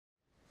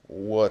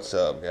What's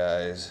up,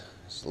 guys?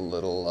 Just a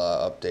little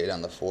update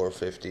on the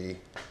 450.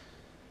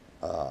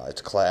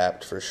 It's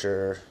clapped for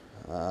sure.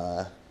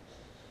 Uh,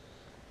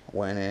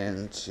 Went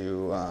in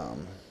to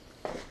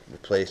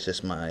replace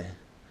just my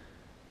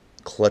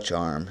clutch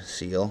arm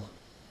seal.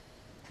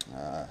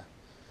 And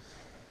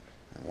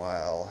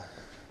while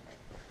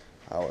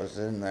I was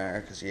in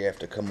there, because you have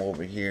to come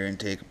over here and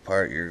take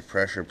apart your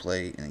pressure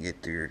plate and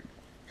get your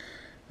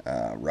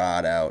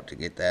rod out to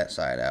get that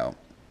side out,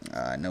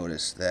 I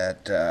noticed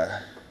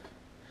that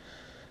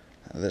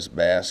this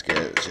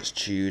basket is just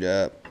chewed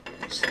up.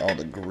 It's all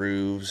the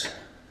grooves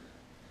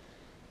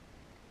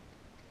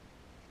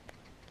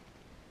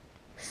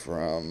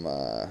from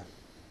the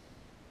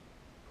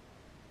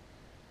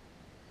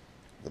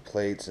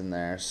plates in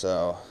there,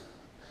 so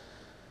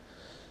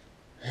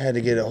I had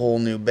to get a whole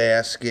new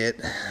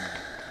basket.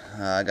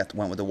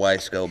 Went with the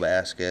Wisco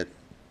basket.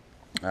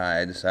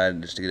 I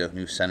decided just to get a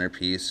new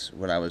centerpiece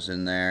when I was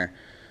in there.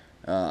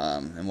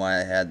 And when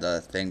I had the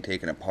thing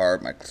taken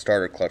apart, my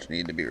starter clutch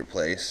needed to be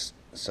replaced,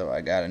 so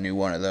I got a new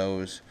one of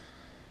those.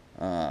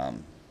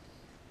 And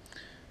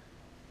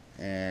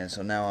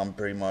so now I'm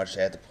pretty much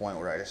at the point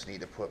where I just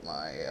need to put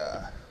my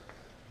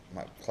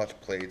clutch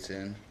plates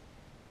in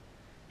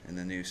and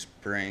the new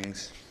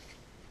springs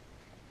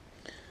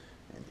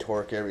and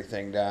torque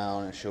everything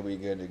down, and she'll be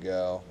good to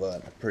go.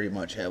 But I pretty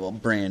much have a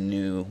brand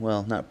new,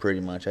 well, not pretty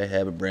much, I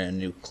have a brand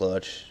new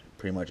clutch,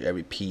 pretty much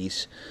every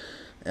piece.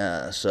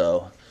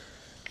 So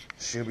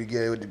she'll be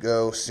good to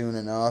go soon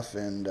enough,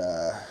 and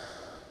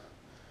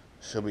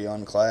she'll be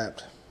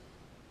unclapped.